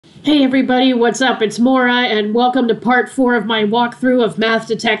Hey everybody, what's up? It's Maura, and welcome to part 4 of my walkthrough of Math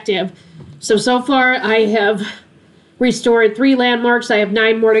Detective. So far I have restored 3 landmarks. I have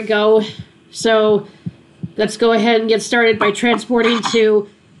 9 more to go. So let's go ahead and get started by transporting to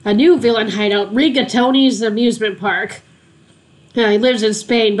a new villain hideout, Rigatoni's amusement park. He lives in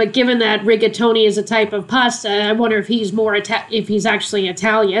Spain, but given that rigatoni is a type of pasta, I wonder if he's actually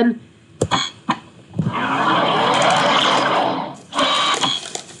Italian.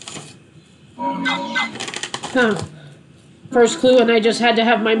 Huh. First clue, and I just had to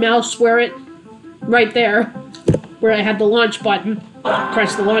have my mouse where it, right there, where I had the launch button.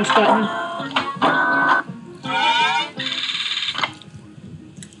 Press the launch button.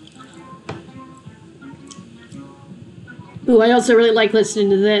 Ooh, I also really like listening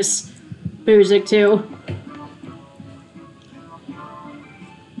to this music too.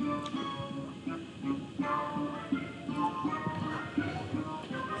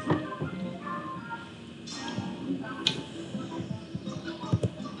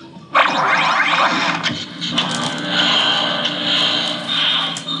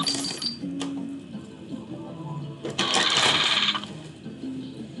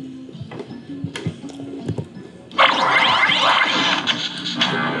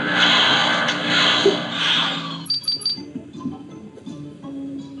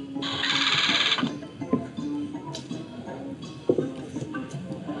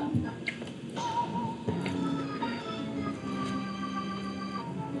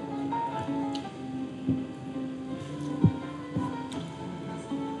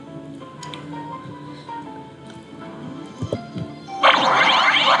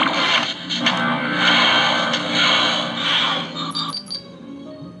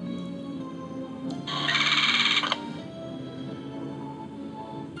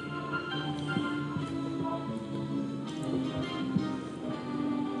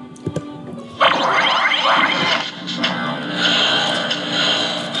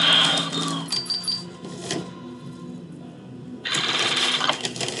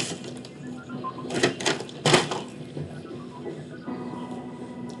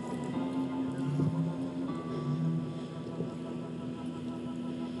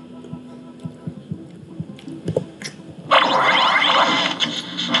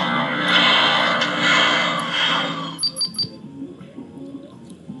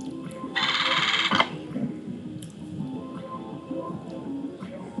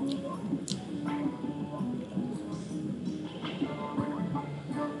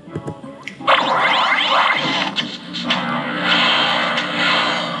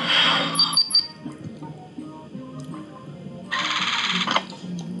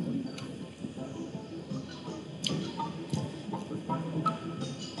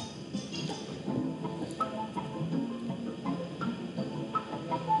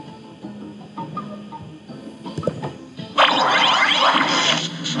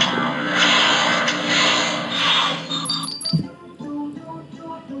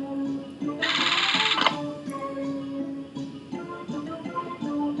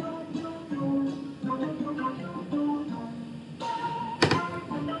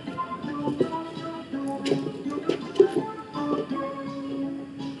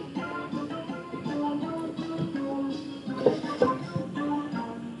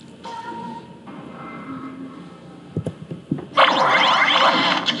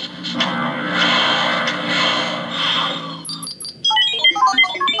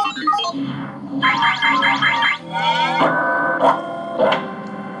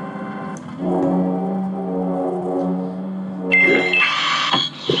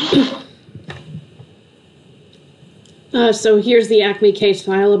 So here's the Acme case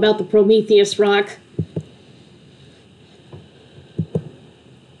file about the Prometheus rock.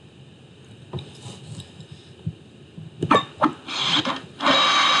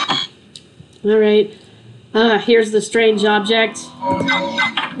 Alright, here's the strange object,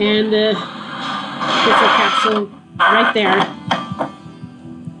 and the crystal capsule right there.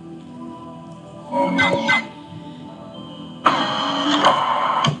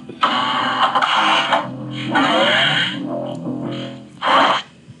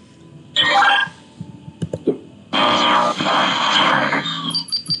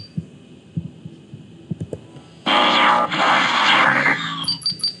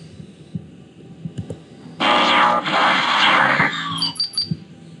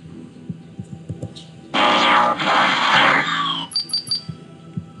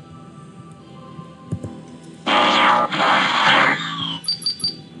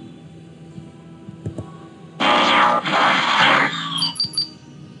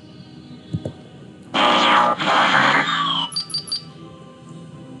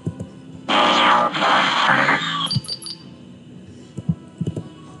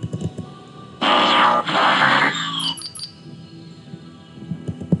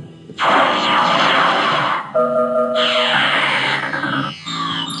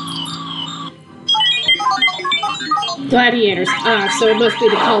 Gladiators. Ah, so it must be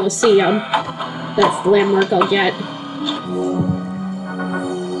the Colosseum. That's the landmark I'll get.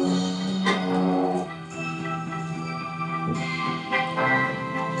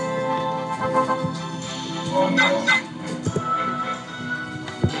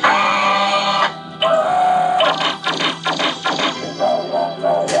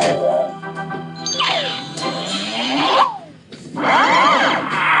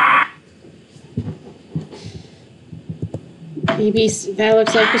 Maybe that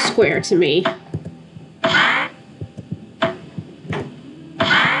looks like a square to me.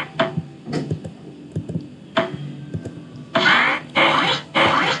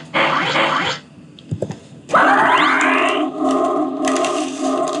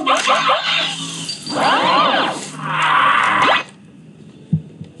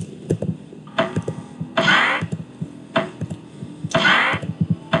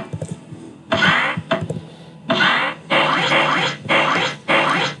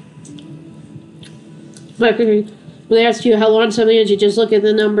 Like when they ask you how long something is, you just look at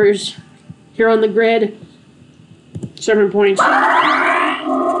the numbers here on the grid. 7 points.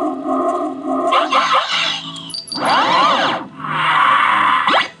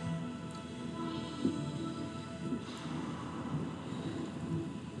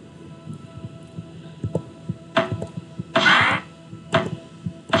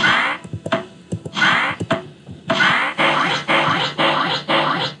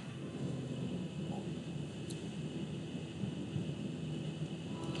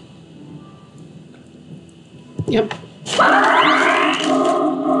 Yep.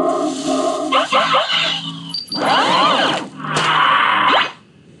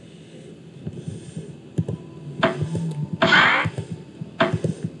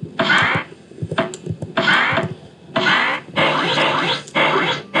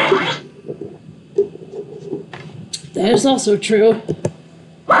 That is also true.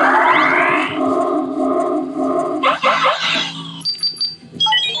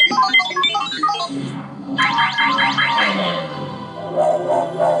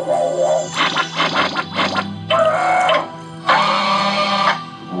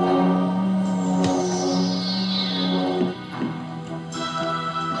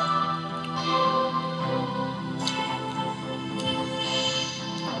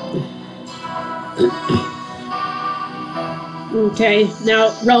 Okay,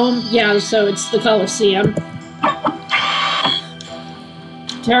 now Rome, yeah, so it's the Colosseum.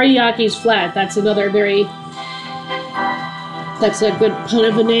 Teriyaki's flat, that's another that's a good pun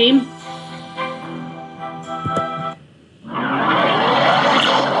of a name.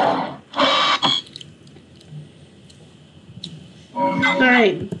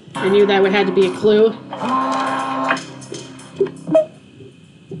 Alright, I knew that would have to be a clue.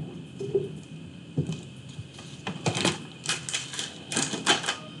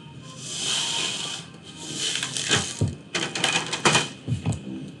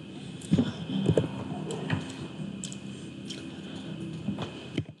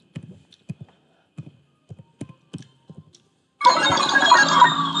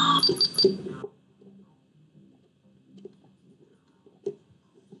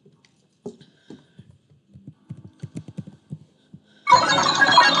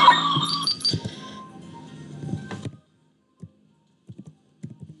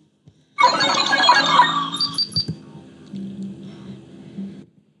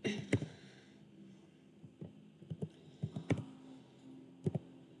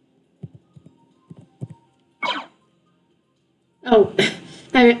 Oh,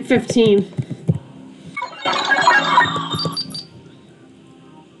 I'm at 15.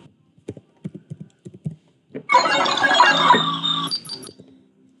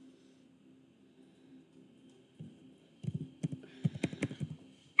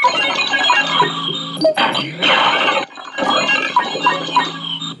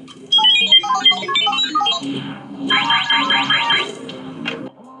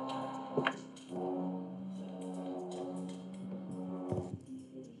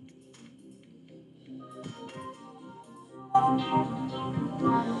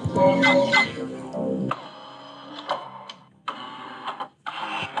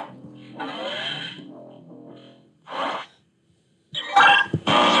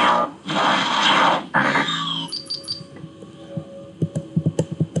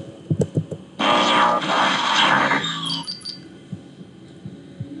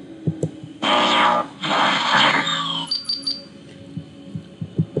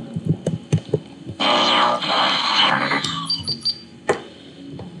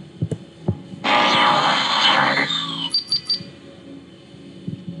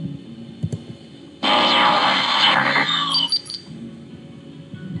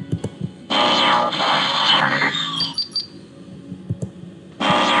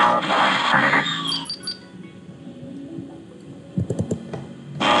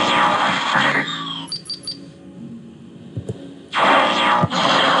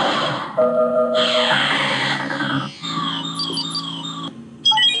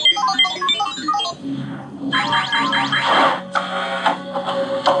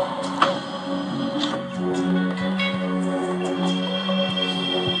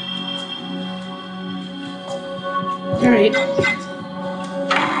 Alright.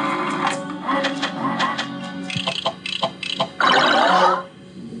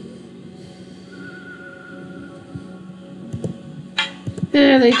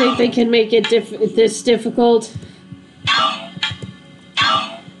 They think they can make it this difficult.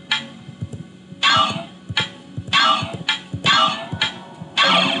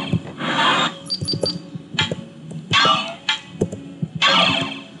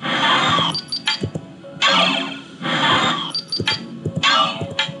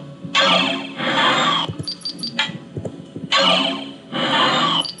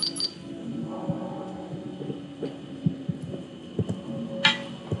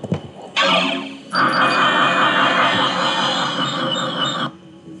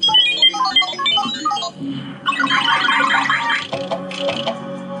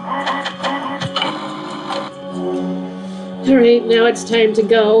 Alright, now it's time to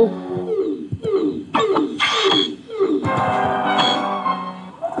go.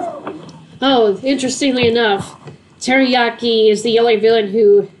 Oh, interestingly enough, Teriyaki is the only villain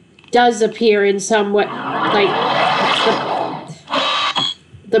who does appear in somewhat, like,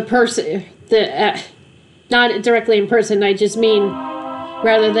 the person, not directly in person, I just mean,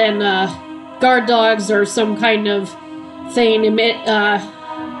 rather than, guard dogs or some kind of thing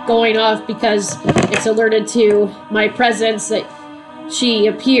going off because it's alerted to my presence that she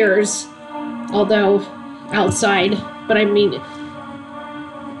appears, although outside, but I mean,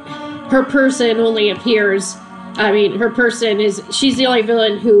 her person only appears, she's the only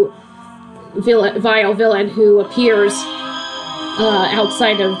vile villain who appears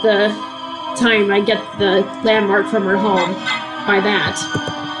outside of the time I get the landmark from her home by that.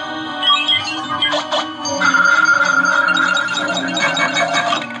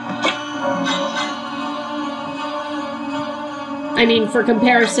 I mean, for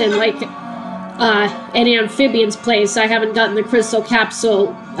comparison, like an amphibian's place, I haven't gotten the crystal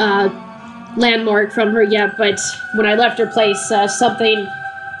capsule landmark from her yet, but when I left her place, something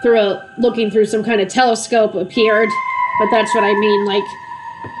looking through some kind of telescope appeared. But that's what I mean, like,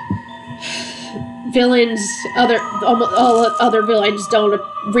 villains, all other villains don't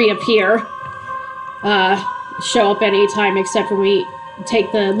reappear, show up anytime except when we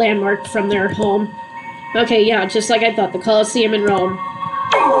take the landmark from their home. Okay, yeah, just like I thought, the Colosseum in Rome.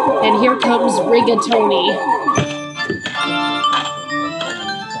 And here comes Rigatoni.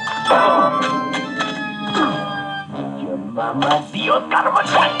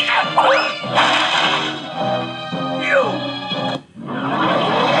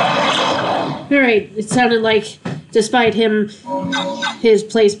 Alright, it sounded like, despite his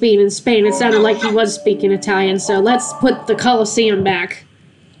place being in Spain, it sounded like he was speaking Italian, so let's put the Colosseum back.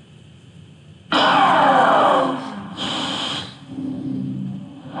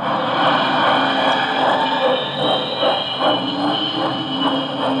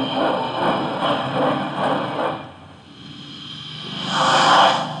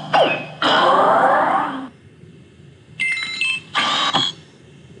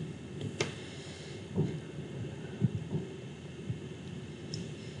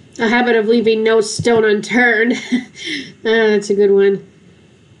 A habit of leaving no stone unturned. That's a good one.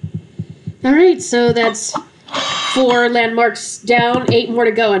 Alright, so that's 4 landmarks down, 8 more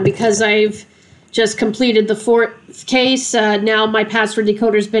to go. And because I've just completed the 4th case, now my password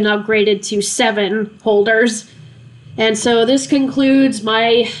decoder's been upgraded to 7 holders. And so this concludes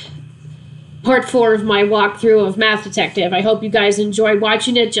my part 4 of my walkthrough of Math Detective. I hope you guys enjoyed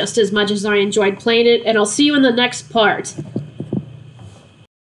watching it just as much as I enjoyed playing it, and I'll see you in the next part.